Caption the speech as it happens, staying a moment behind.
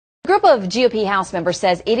group of GOP House members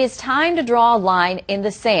says it is time to draw a line in the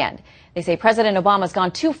sand. They say President Obama's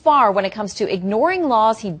gone too far when it comes to ignoring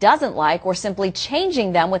laws he doesn't like or simply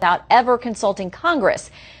changing them without ever consulting Congress.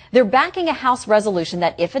 They're backing a House resolution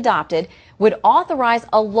that, if adopted, would authorize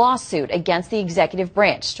a lawsuit against the executive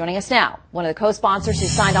branch. Joining us now, one of the co-sponsors who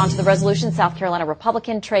signed on to the resolution, South Carolina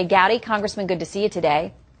Republican Trey Gowdy. Congressman, good to see you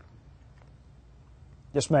today.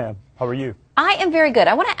 Yes, ma'am. How are you? I am very good.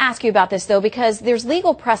 I want to ask you about this, though, because there's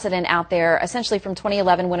legal precedent out there, essentially from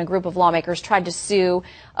 2011, when a group of lawmakers tried to sue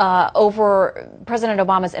over President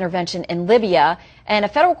Obama's intervention in Libya. And a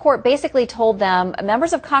federal court basically told them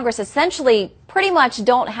members of Congress essentially pretty much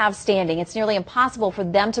don't have standing. It's nearly impossible for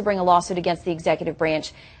them to bring a lawsuit against the executive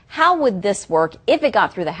branch. How would this work if it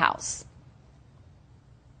got through the House?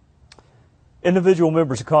 Individual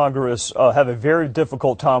members of Congress have a very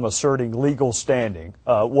difficult time asserting legal standing.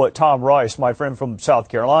 What Tom Rice, my friend from South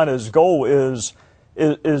Carolina's goal is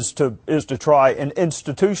to try an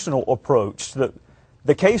institutional approach.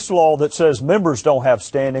 The case law that says members don't have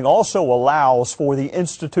standing also allows for the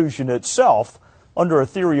institution itself, under a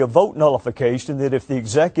theory of vote nullification, that if the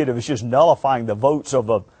executive is just nullifying the votes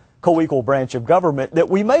of a co-equal branch of government, that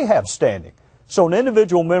we may have standing. So an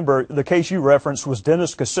individual member, the case you referenced was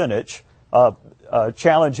Dennis Kucinich,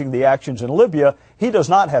 challenging the actions in Libya. He does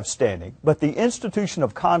not have standing. But the institution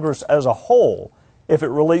of Congress as a whole, if it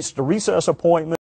relates to recess appointments,